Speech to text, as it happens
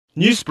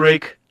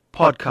Newsbreak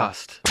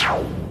podcast.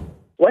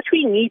 What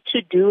we need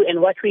to do and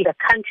what the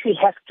country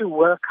has to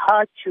work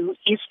hard to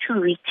is to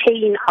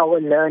retain our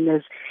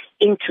learners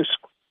in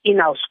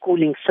our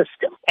schooling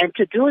system. And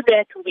to do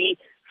that, we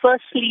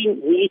firstly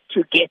need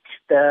to get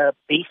the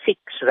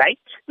basics right.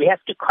 We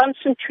have to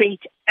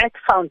concentrate at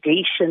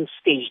foundation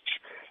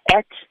stage,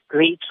 at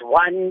grades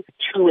 1,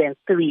 2, and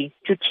 3,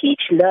 to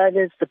teach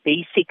learners the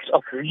basics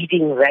of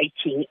reading,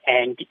 writing,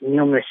 and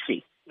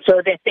numeracy, so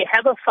that they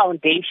have a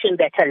foundation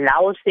that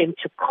allows them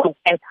to cope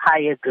at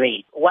higher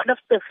grades. One of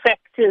the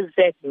factors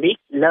that make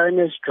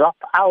learners drop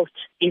out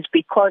is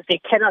because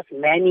they cannot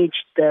manage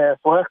the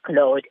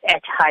workload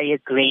at higher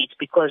grades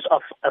because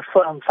of a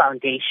firm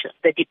foundation.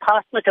 The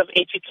Department of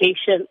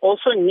Education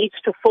also needs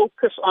to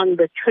focus on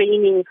the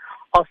training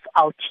of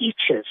our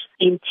teachers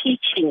in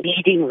teaching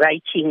reading,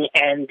 writing,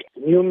 and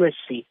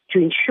numeracy to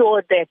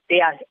ensure that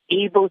they are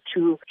able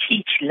to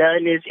teach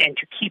learners and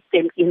to keep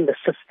them in the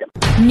system.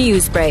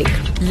 Newsbreak,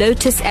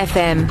 Lotus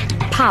FM,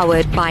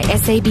 powered by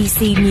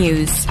SABC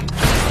News.